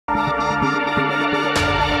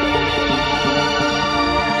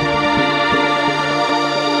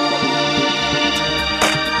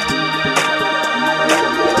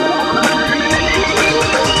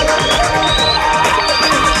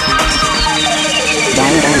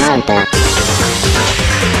Danganronpa.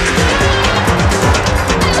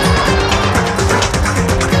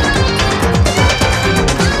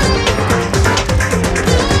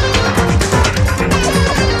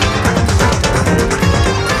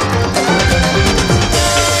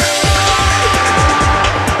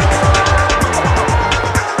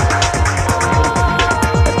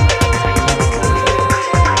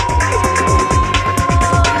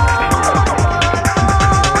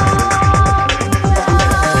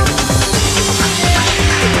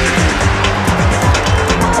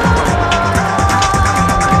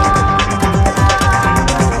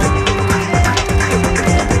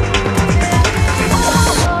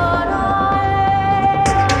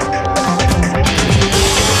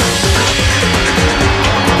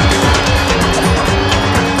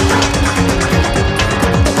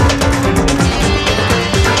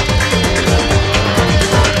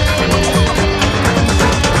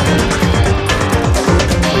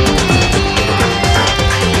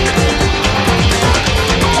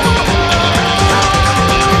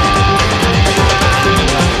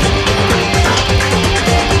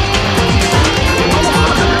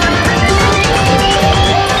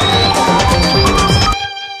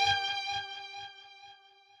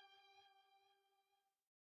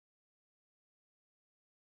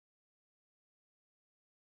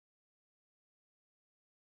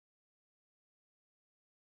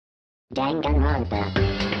 Danganronpa.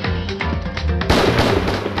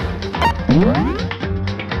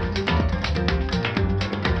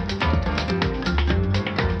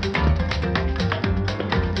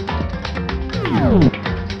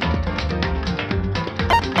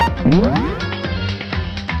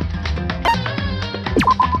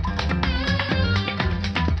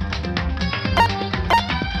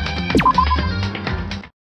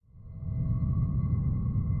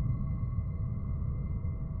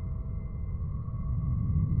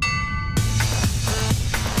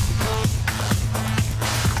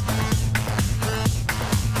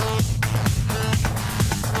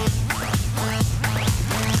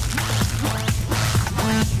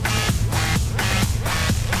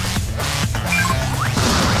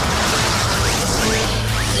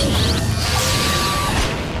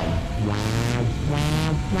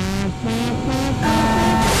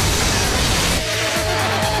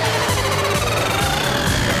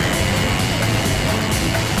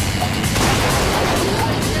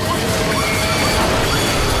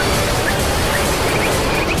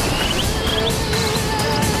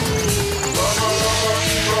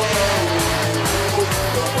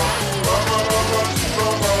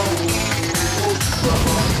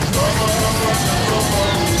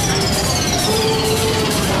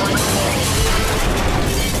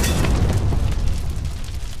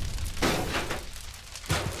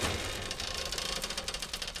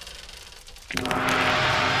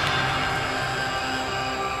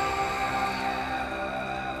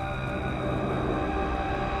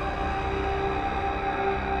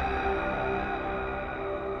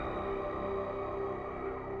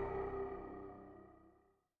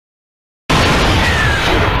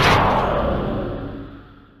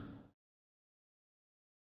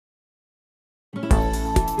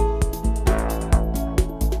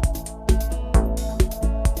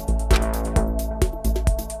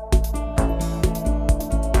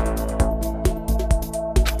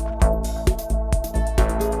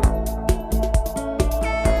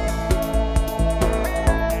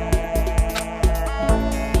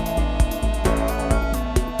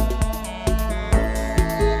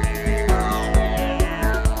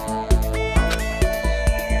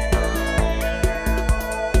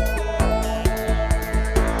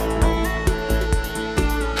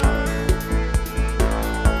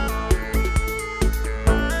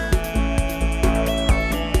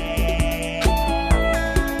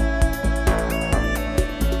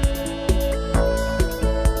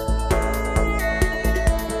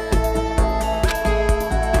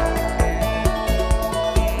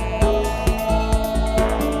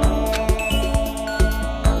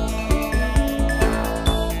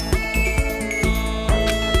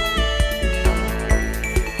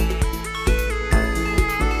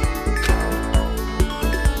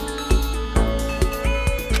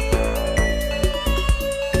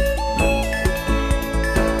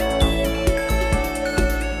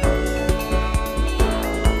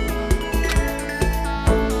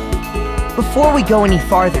 Before we go any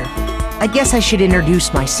farther, I guess I should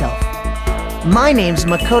introduce myself. My name's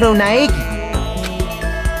Makoto Naegi.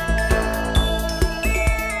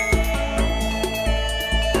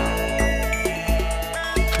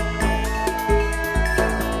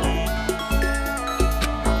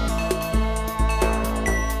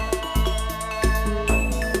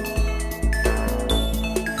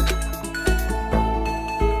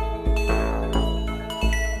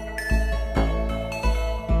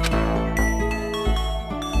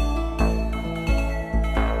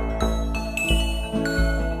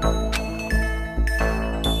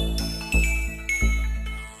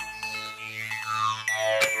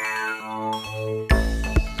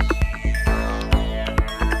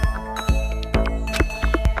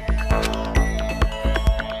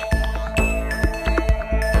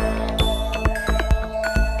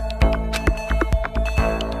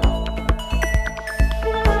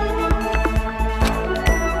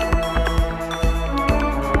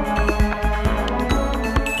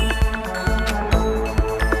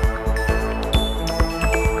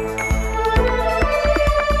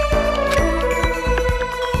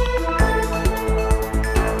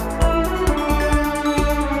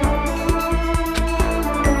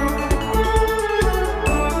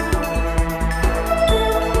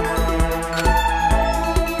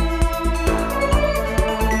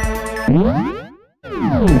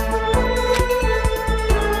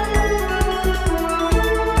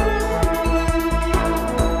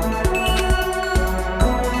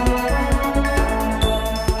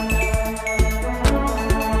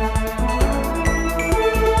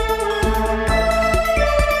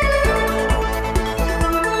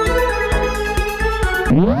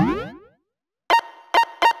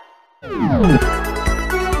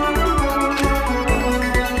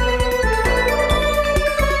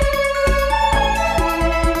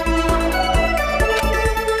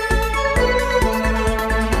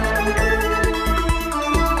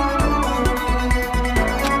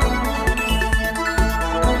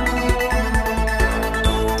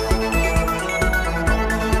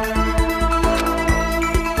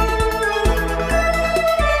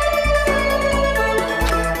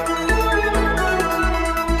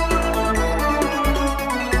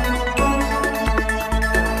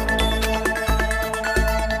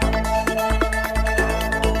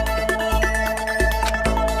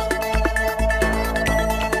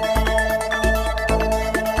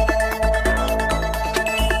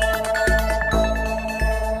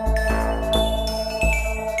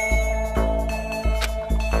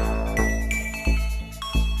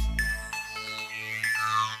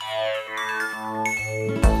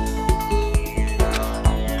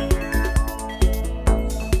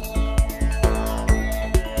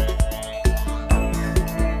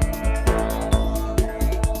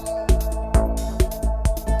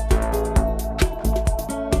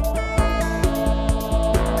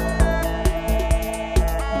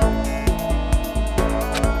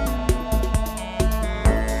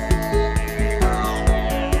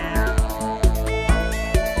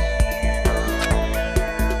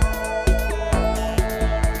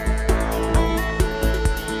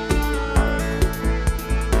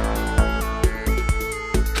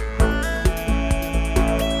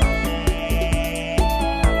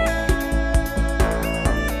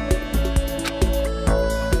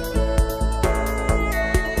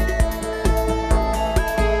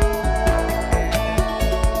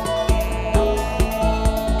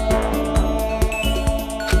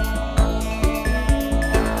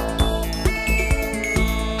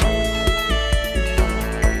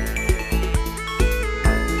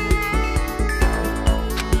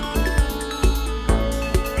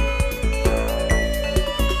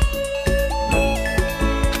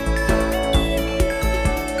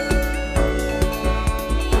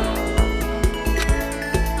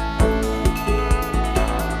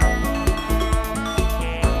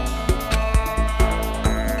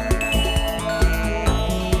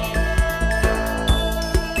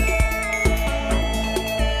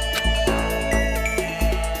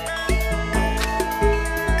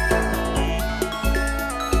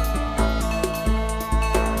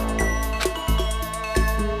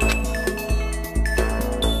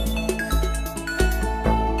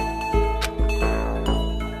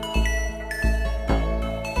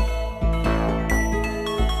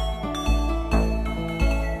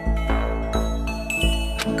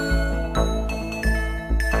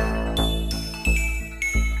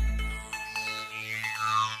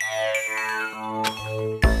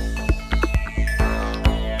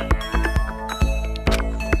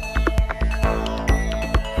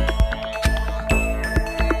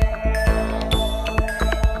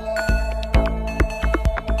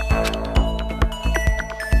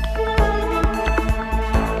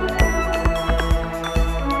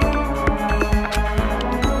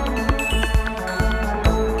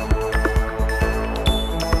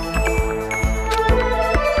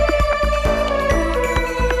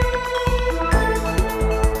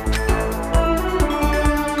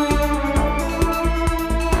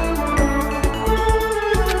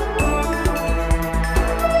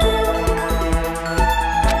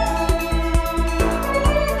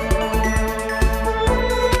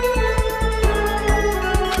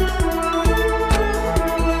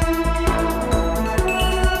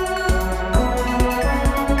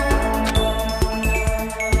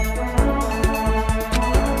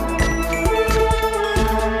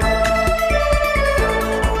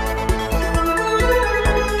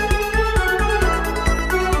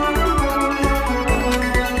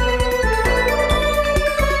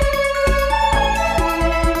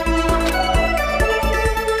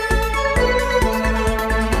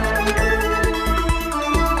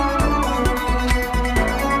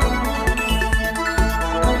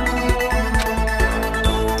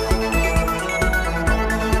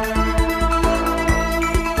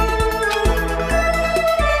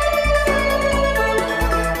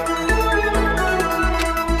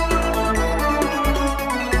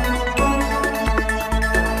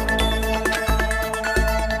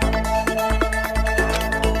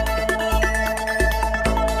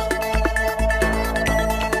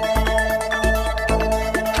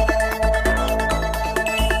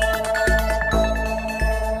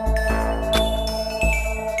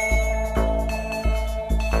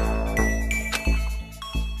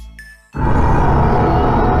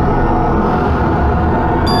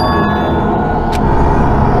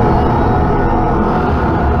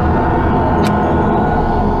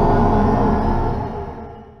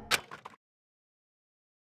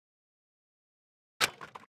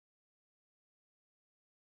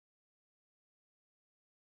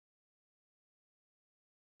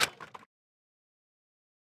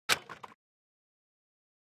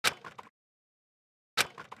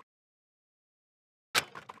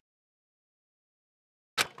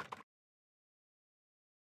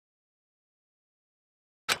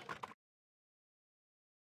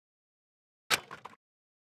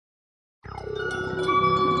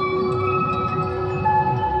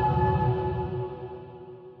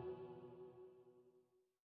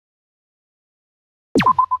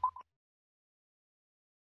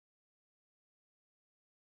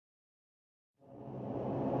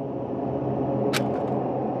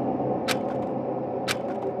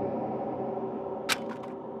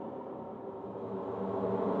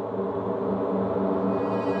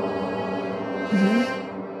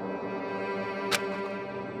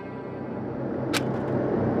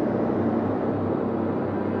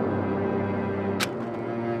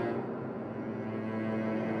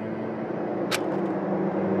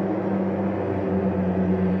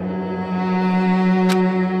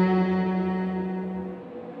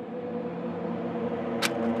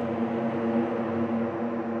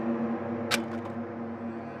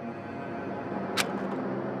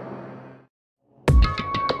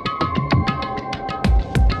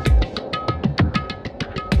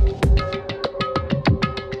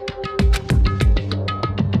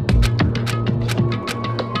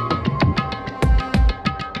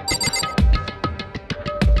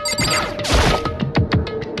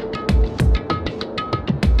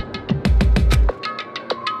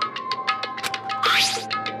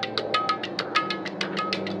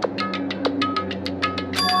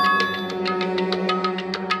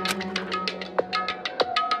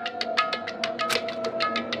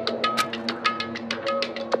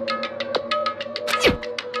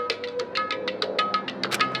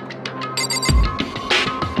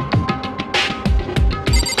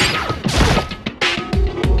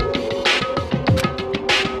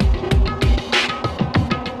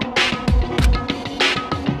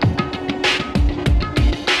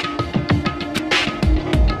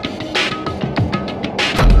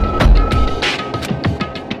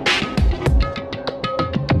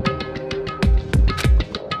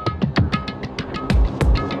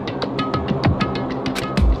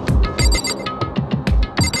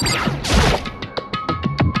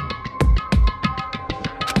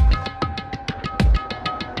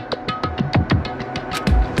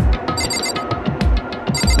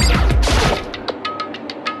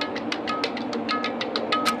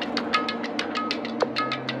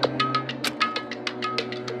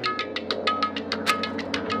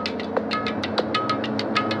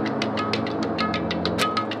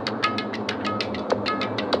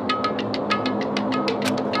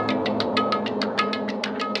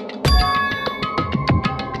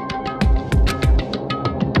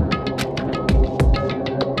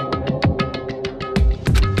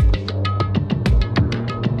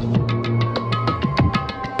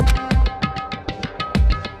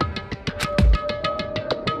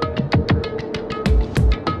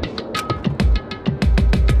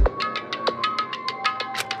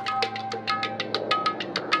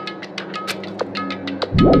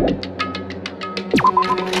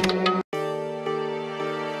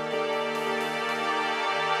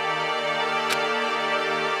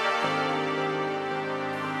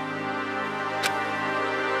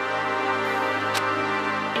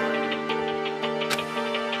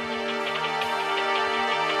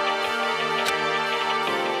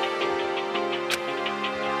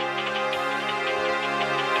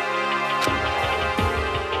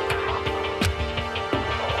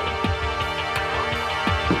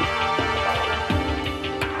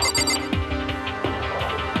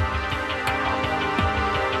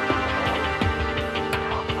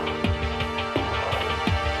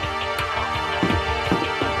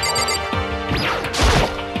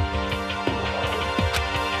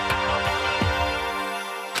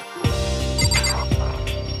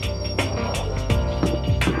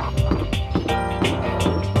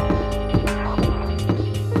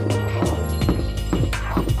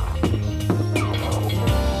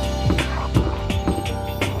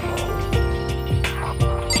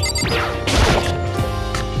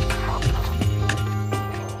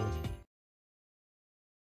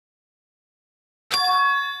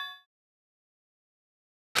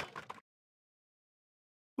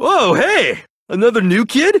 Whoa, hey! Another new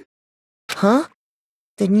kid? Huh?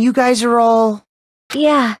 Then you guys are all...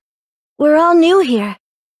 Yeah, we're all new here.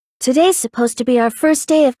 Today's supposed to be our first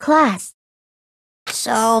day of class.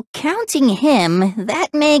 So, counting him,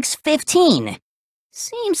 that makes 15.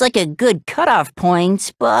 Seems like a good cutoff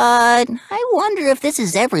point, but I wonder if this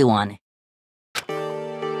is everyone.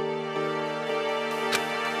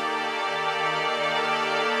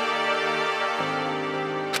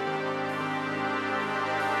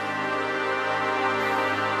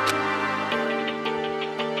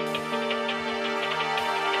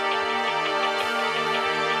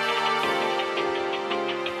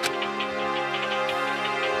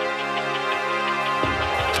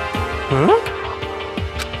 Huh?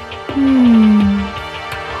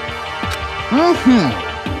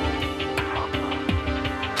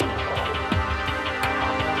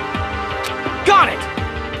 Got it!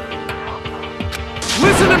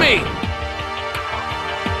 Listen to me!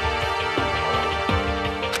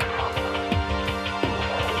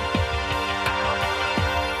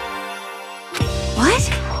 What?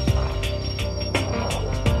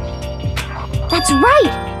 That's right!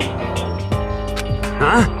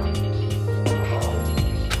 Huh?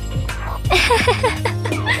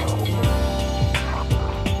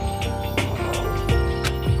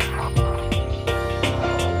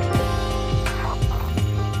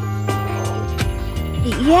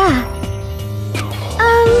 Yeah.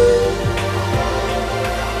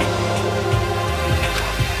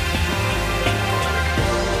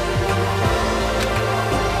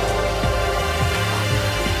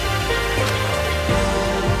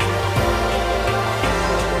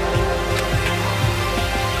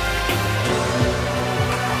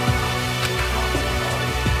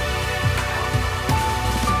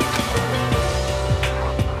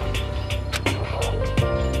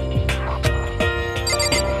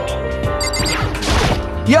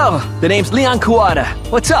 Yo, the name's Leon Kuwata.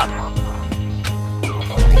 What's up?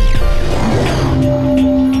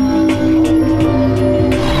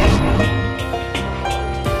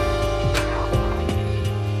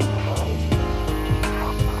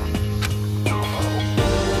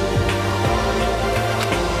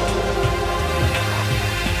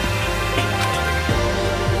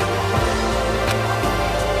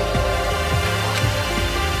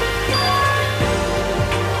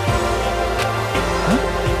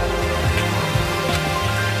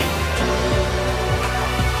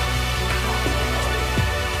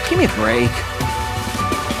 Give me a break.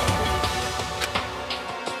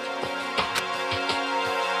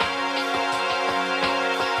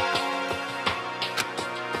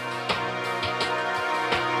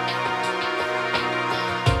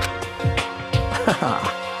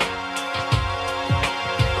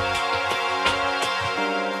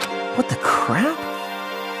 What the crap?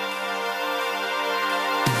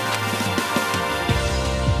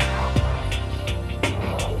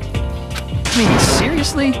 I mean,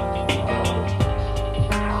 seriously?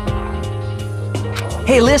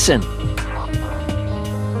 Hey, listen.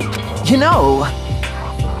 You know...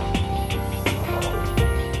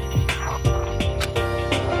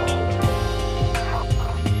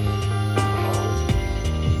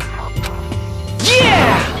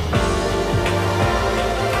 Yeah!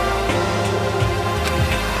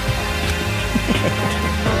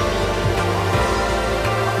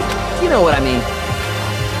 You know what I mean.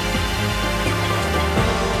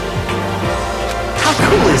 How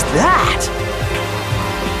cool is that?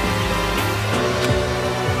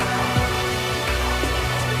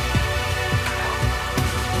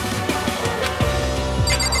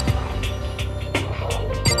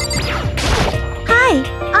 Hi,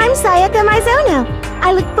 I'm Sayaka Mizono.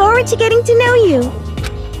 I look forward to getting to know you.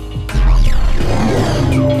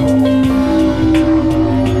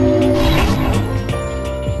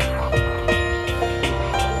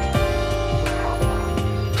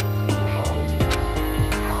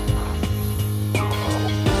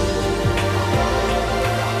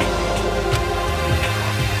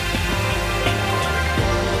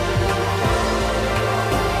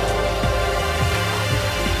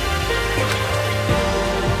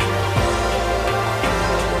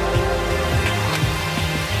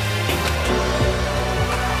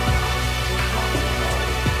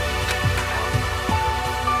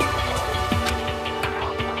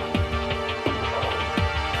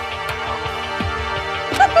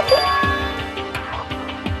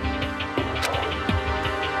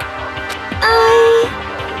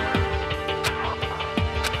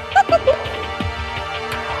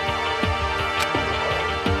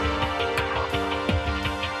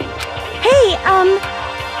 Hey,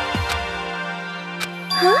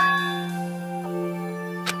 huh?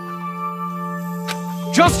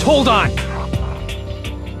 Just hold on!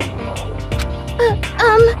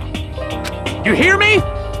 You hear me?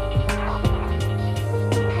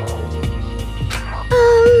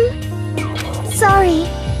 Sorry.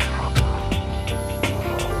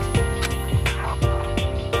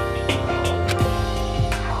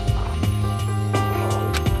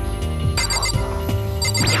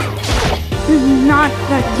 Not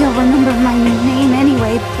that you'll remember my name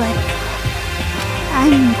anyway, but...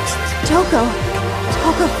 I'm Toko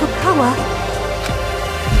Fukawa.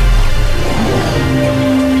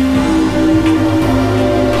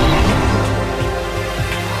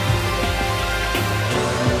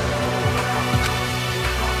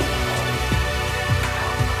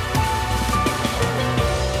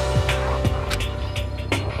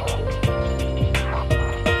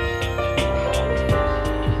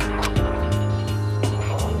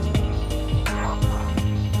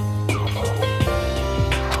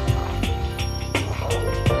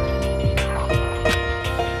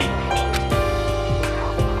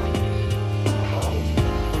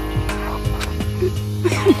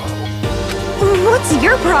 What's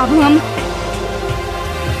your problem?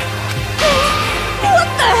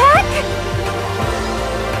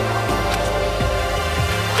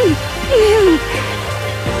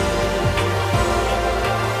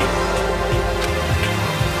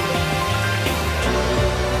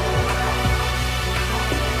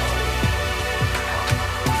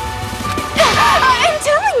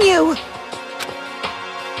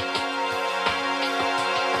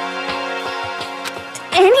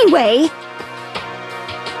 anyway!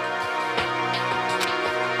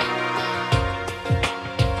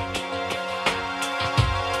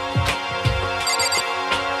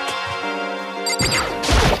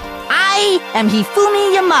 I am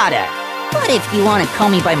Hifumi Yamada. But if you want to call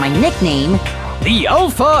me by my nickname, The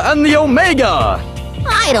Alpha and the Omega!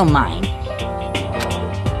 I don't mind.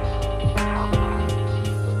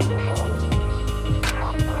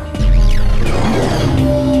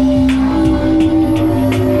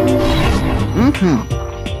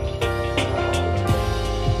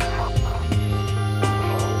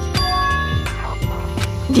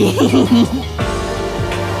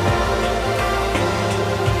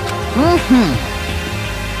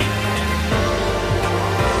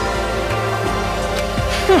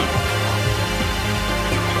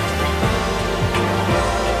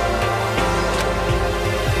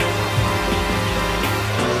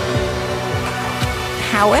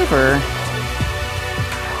 However,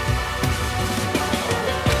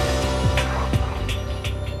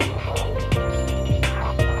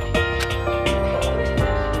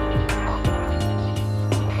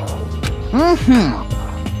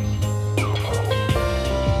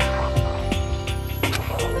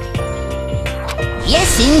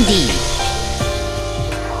 yes, indeed.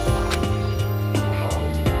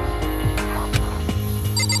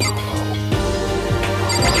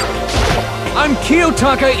 I'm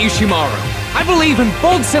Kiyotaka Ishimaru. I believe in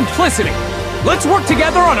bold simplicity. Let's work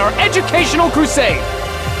together on our educational crusade.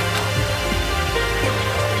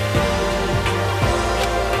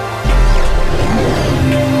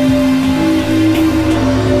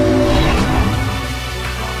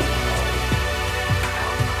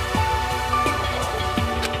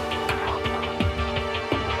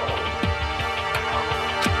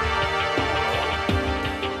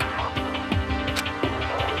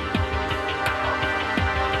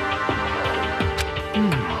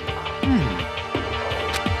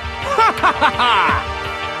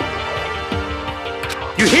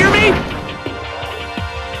 You hear me?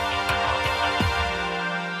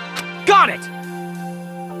 Got it!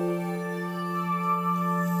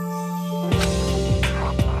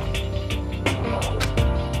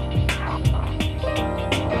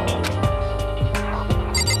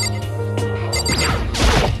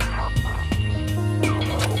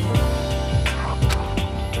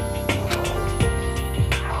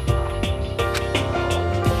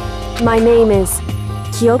 My name is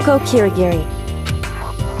Kyoko Kirigiri.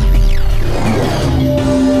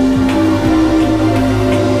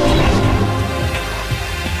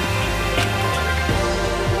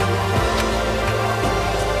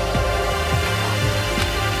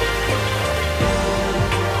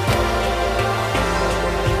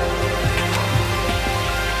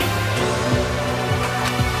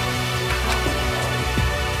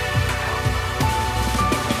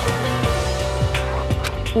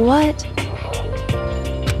 What?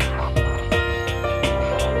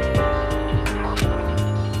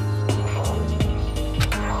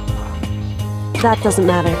 That doesn't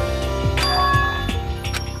matter.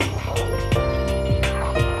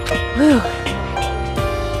 Whew.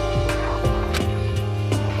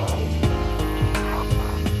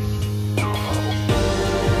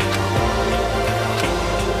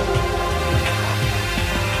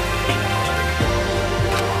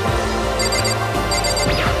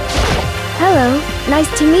 Hello, nice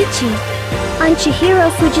to meet you. I'm Chihiro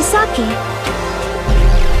Fujisaki.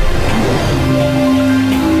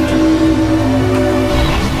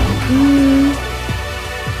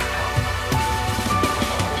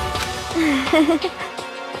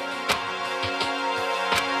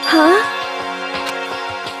 Huh?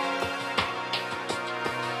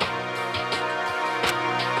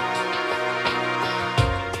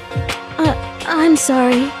 I'm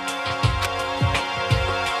sorry.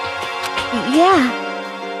 Yeah.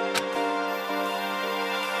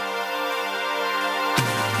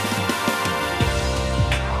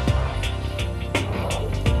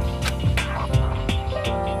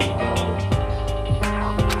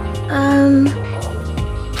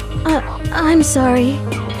 I'm sorry.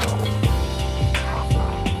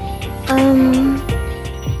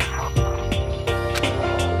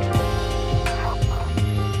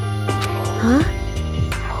 Huh?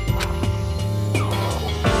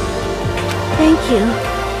 Thank you.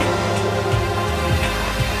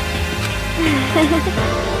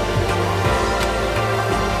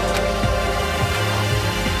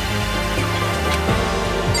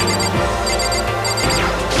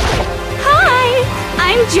 Hi!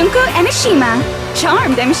 I'm Junko Enoshima.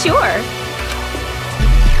 Charmed, I'm sure.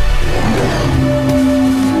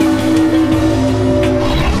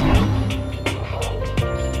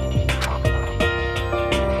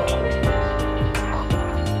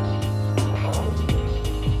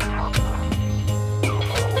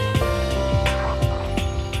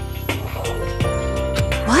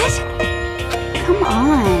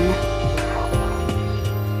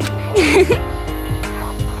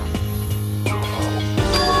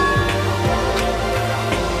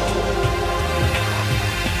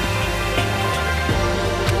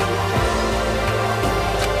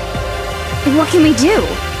 What can we do?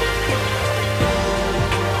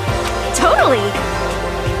 Totally!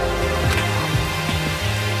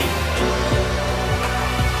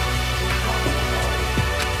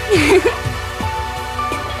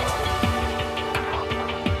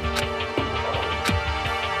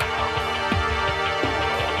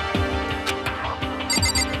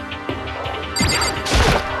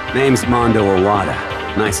 Name's Mondo Iwata.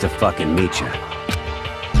 Nice to fucking meet ya.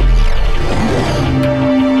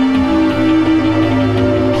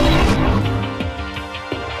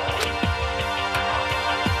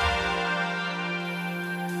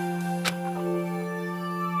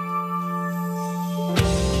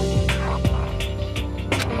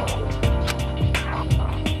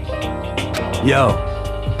 Yo.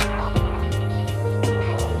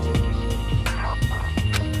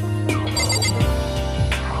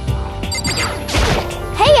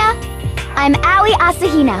 Heya! I'm Ali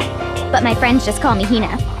Asahina, but my friends just call me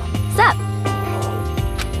Hina. Sup?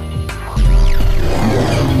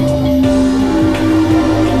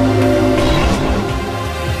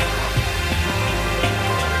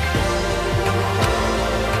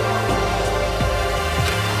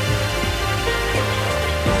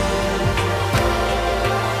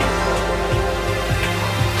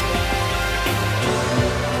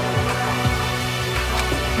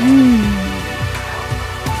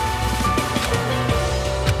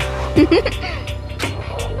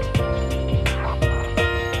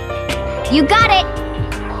 You got it!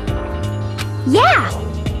 Yeah!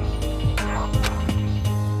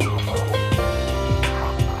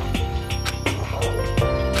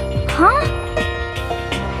 Huh?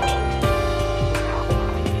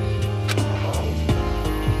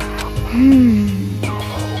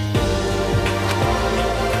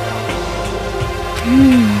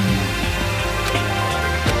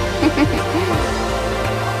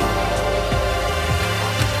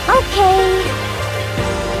 Okay.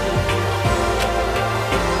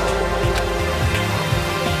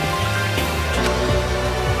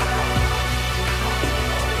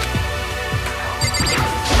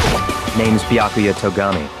 Name's Byakuya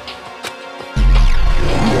Togami.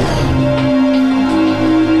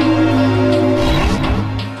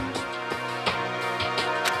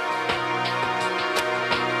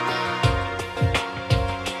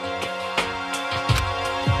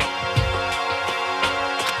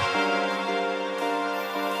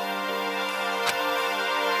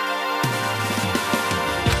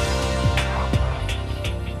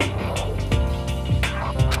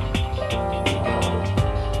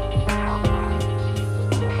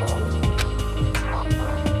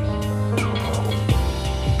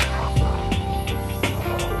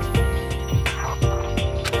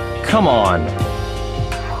 Come on.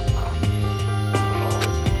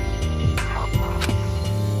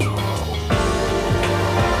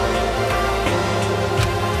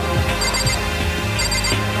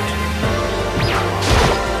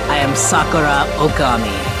 I am Sakura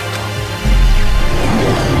Okami.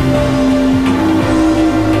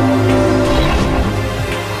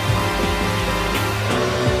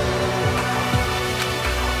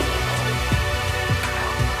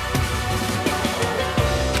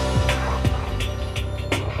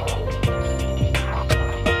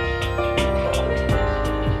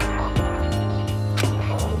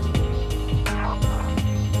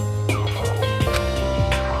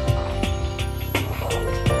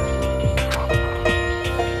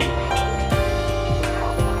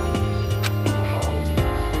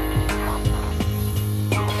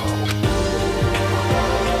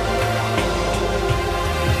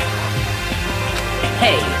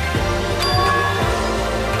 Hey!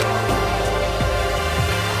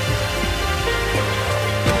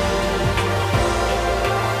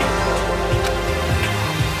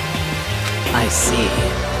 I see.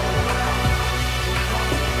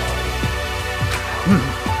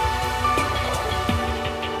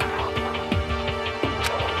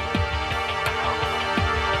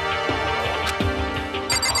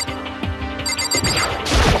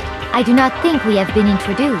 I do not think we have been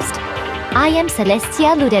introduced. I am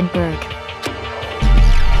Celestia Ludenberg.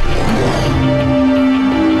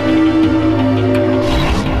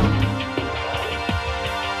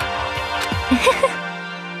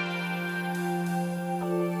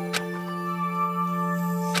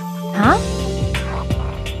 Huh?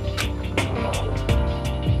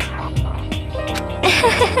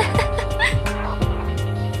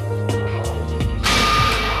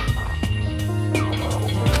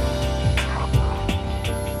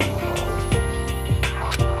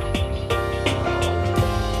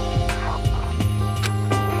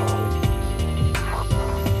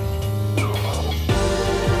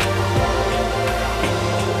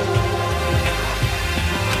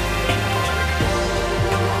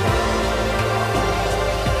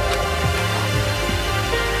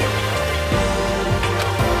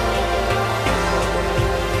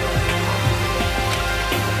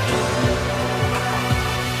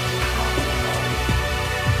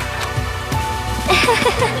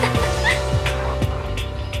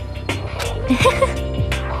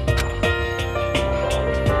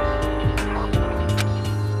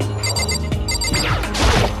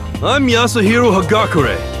 I'm Yasuhiro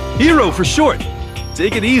Hagakure. Hero for short.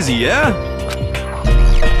 Take it easy, yeah?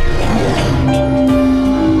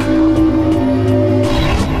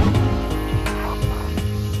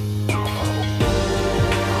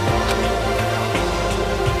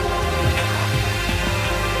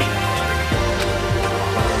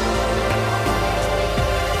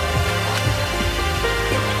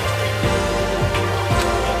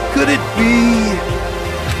 Could it be...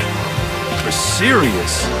 for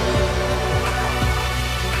serious?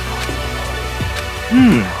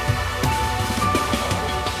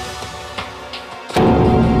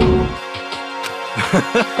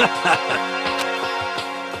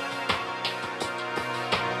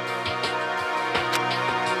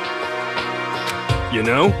 You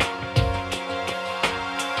know?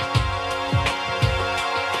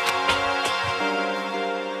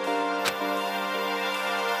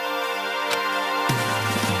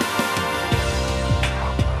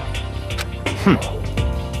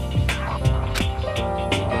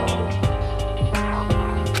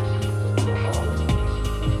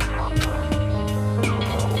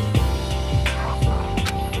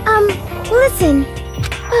 Listen.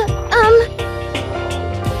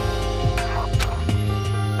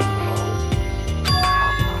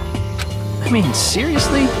 I mean,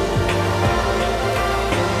 seriously?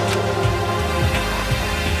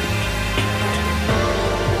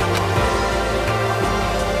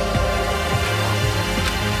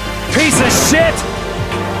 Piece of shit!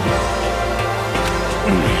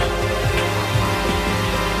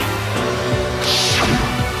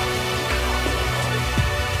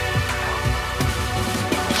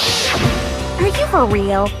 Are you for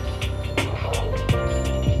real?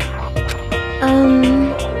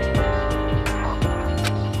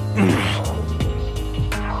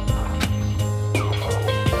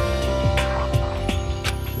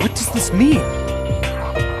 What does this mean?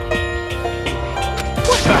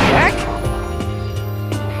 What the heck?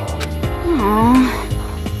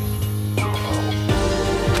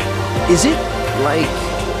 Is it, like...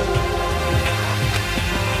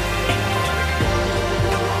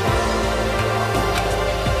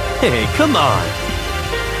 Hey, come on!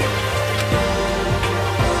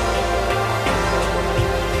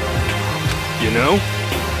 You know?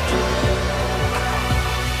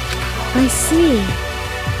 I see.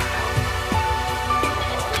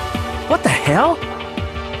 What the hell?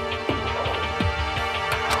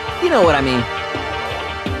 You know what I mean.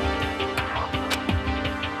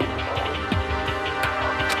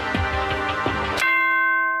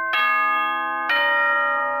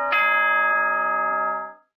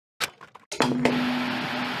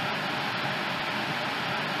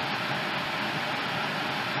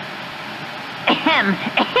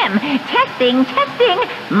 Testing, testing.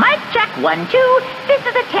 Mic check 1, 2. This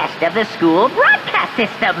is a test of the school broadcast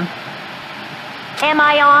system. Am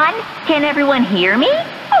I on? Can everyone hear me?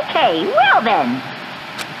 Okay, well then.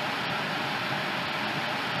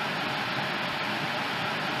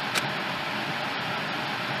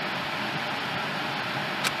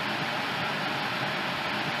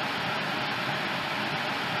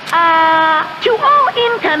 To all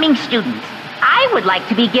incoming students, I would like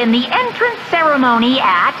to begin the entrance ceremony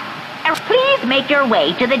at... Please make your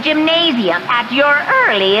way to the gymnasium at your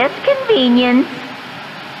earliest convenience.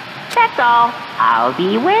 That's all. I'll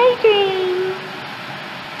be waiting.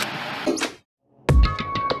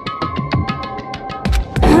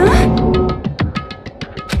 Huh?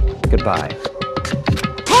 Goodbye.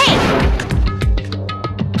 Hey!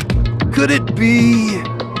 Could it be...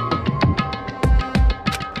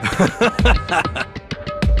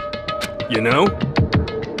 You know?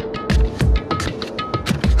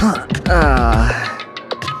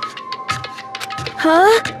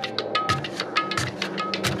 Huh?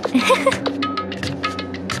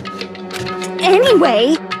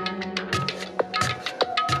 Anyway...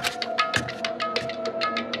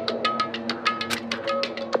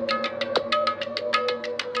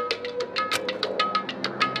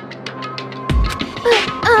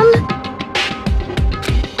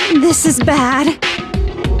 This is bad.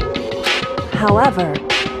 However...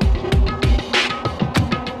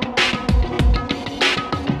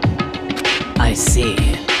 I see.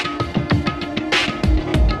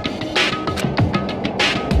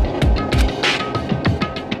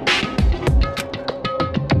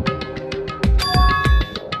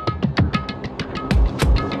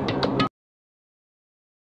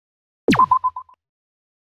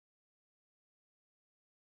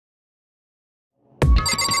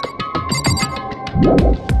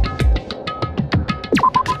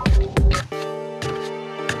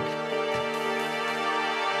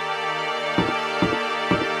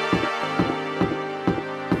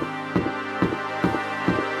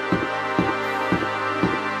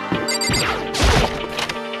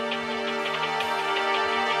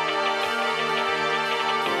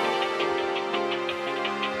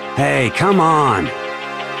 Hey, come on!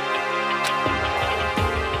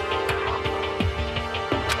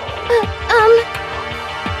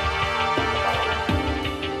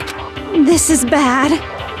 This is bad.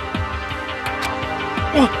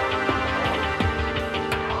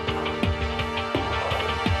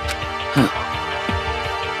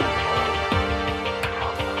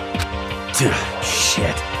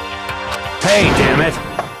 Shit. Hey, damn it!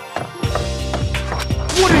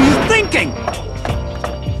 What are you thinking?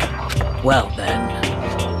 Well then.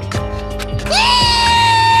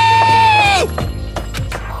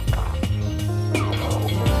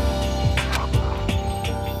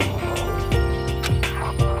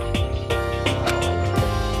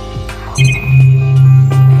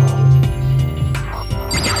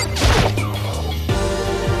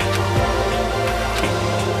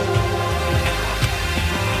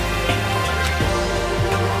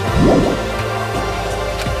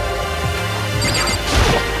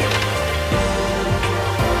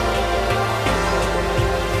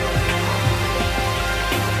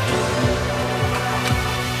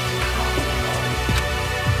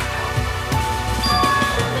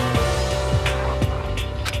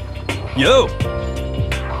 Yo!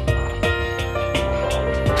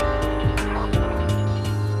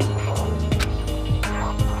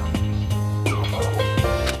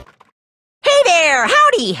 Hey there!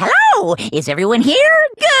 Howdy! Hello! Is everyone here?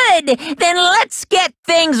 Good! Then let's get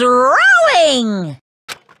things rolling!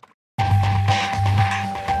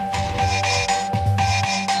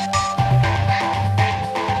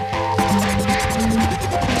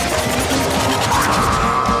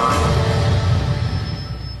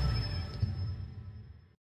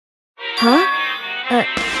 Huh?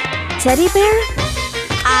 Teddy bear?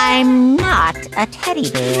 I'm not a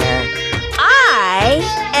teddy bear. I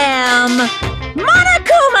am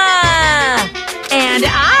Monokuma! And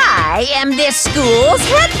I am this school's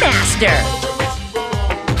headmaster.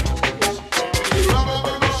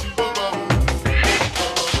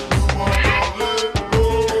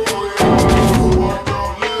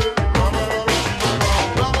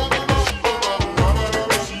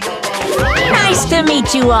 Nice to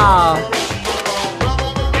meet you all.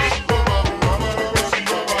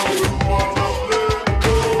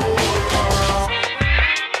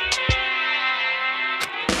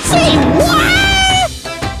 Say what?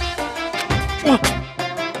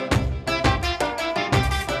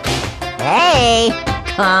 Hey,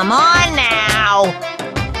 come on now.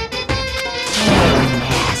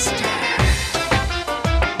 Headmaster.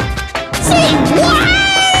 Say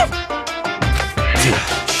what?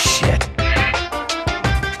 Shit.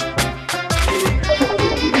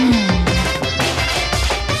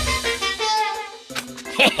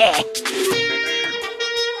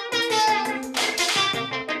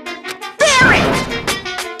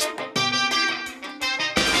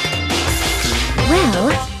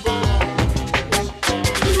 Well,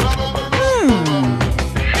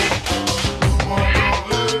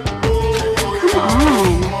 Come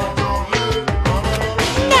on.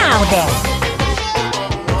 Now then.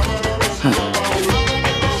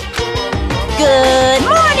 Good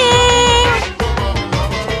morning!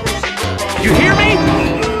 You hear me?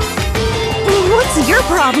 what's your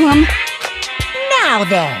problem? Now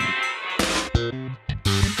then.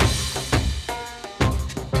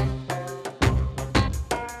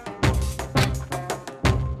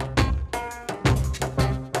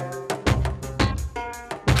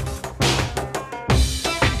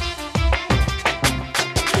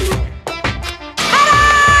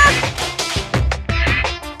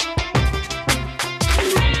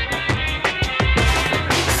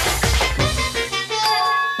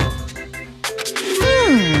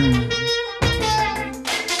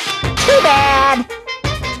 Too bad.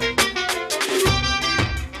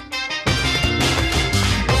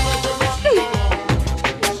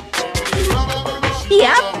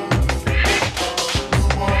 Yep.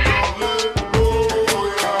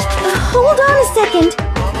 Hold on a second.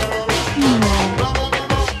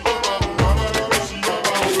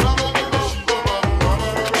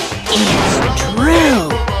 It's true.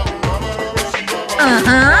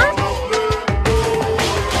 Uh-huh.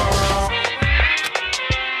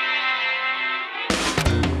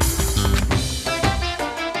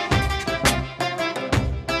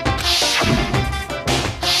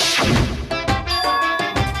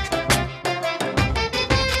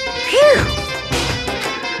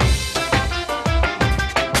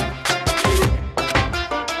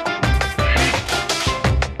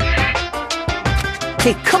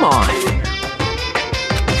 Hey, come on!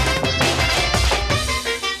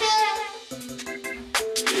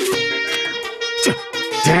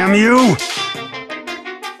 Damn you!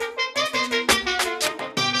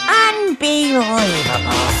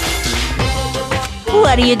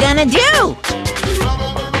 What are you gonna do?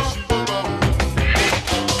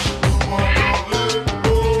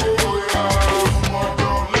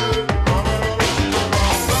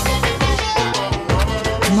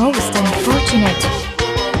 Most unfortunate.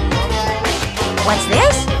 What's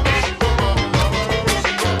this?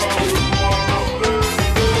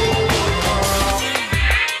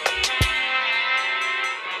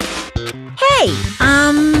 Hey,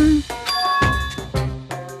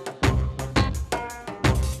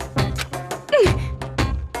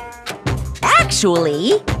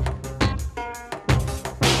 Actually...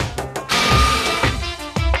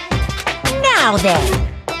 Now then.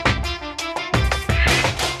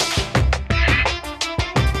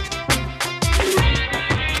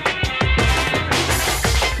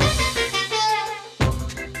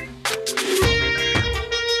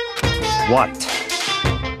 What?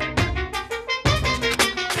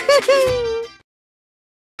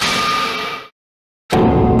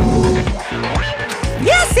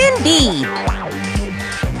 Yes, indeed.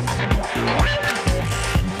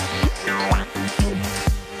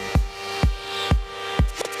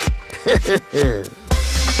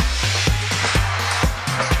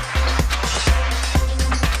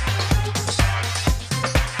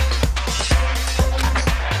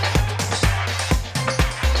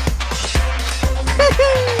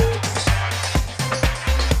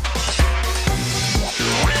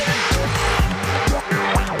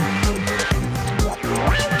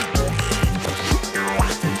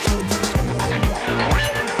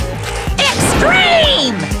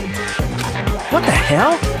 Extreme! What the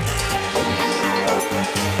hell?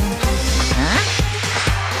 Huh?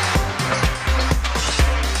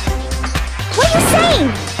 What are you saying?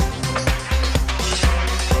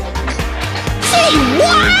 Say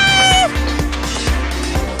what?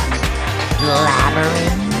 Blabbering.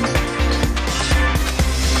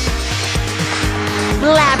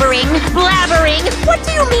 Blabbering? What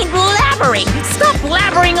do you mean blabbering? Stop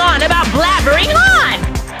blabbering on about blabbering on!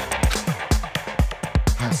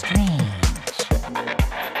 How strange.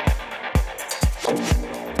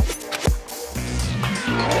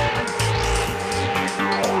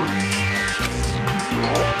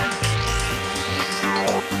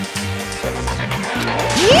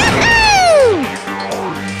 Yoo-hoo!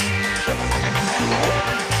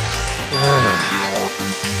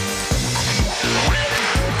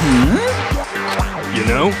 You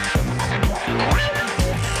know?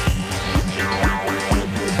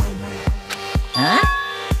 Huh?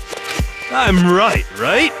 I'm right?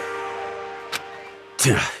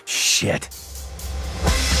 Shit.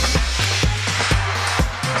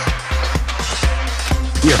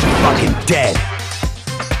 You're fucking dead.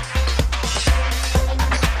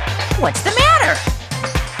 What's the matter?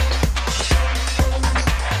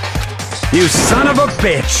 You son of a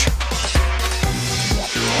bitch!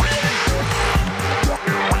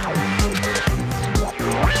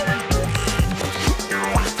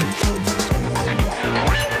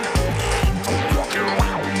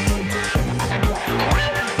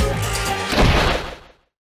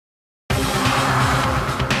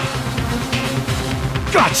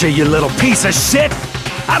 Gotcha, you little piece of shit!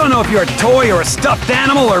 I don't know if you're a toy or a stuffed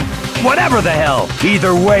animal or whatever the hell.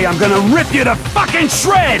 Either way, I'm gonna rip you to fucking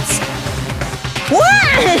shreds!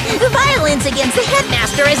 What? Violence against the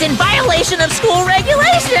headmaster is in violation of school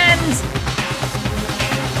regulations!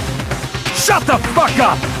 Shut the fuck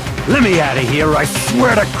up! Let me out of here, I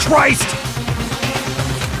swear to Christ!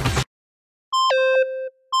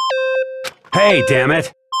 Hey, damn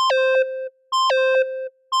it!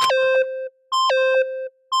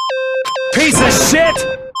 Piece of shit!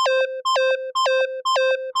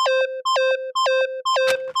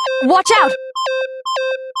 Watch out!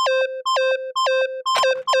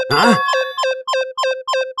 Huh?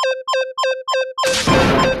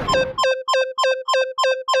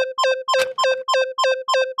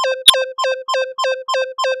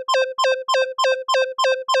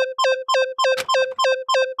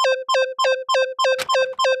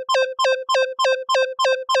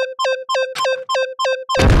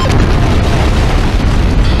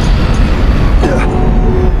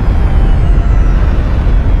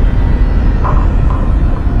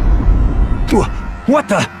 What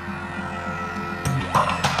the?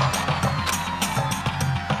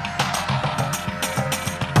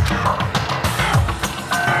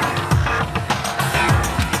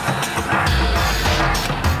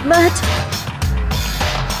 But...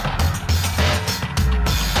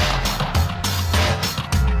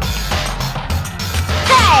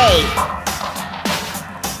 Hey!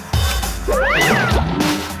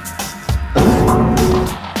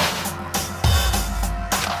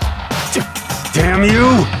 Damn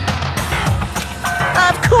you!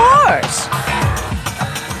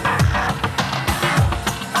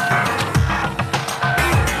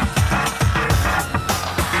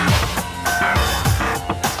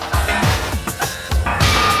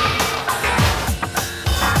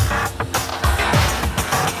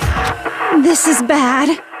 was bad.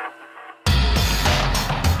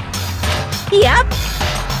 Yep.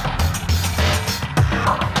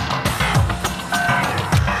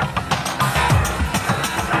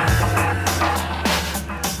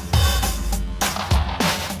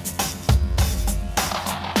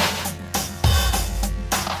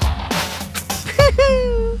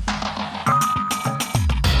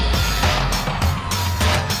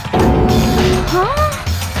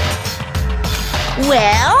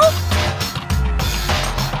 Well?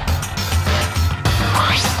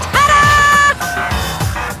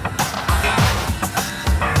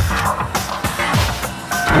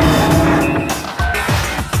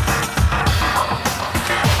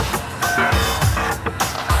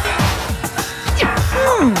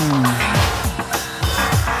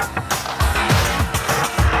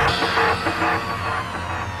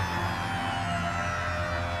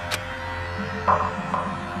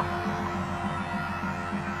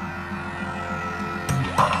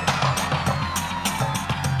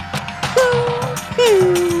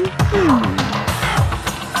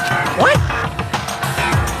 What?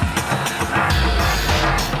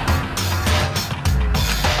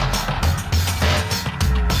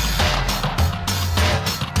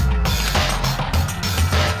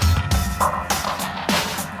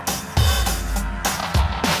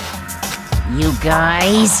 You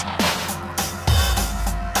guys.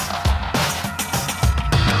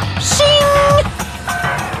 Shing!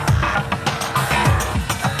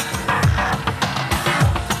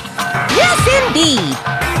 Yes, indeed.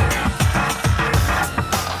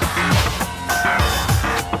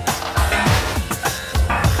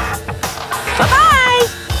 Bye-bye.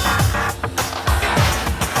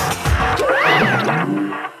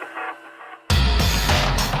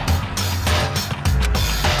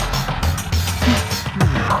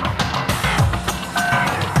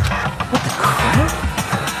 What the crap?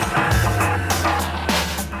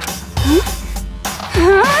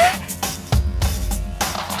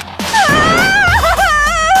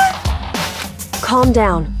 Calm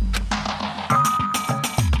down.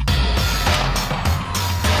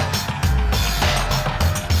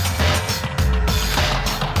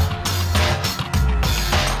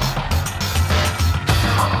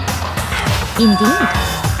 Indeed.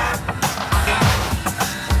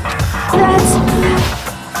 That's...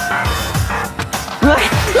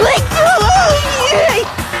 Let go!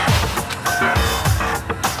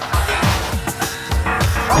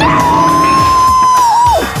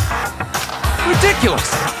 Ridiculous!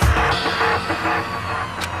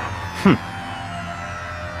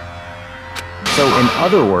 So, in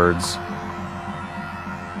other words,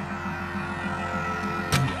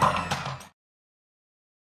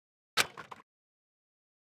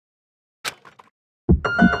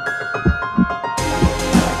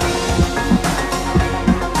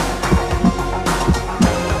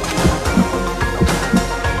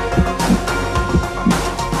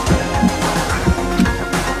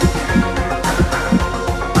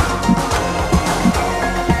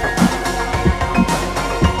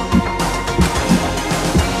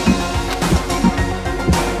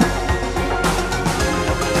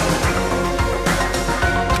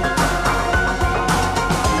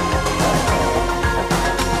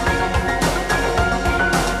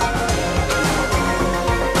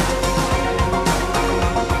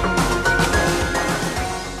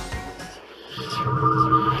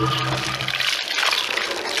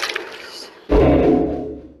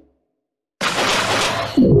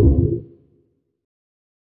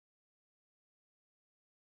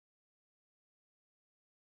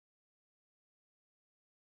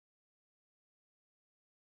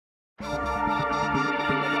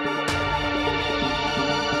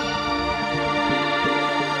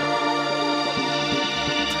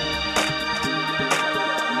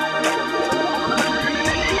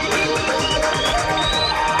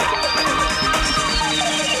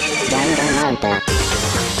 Danganronpa.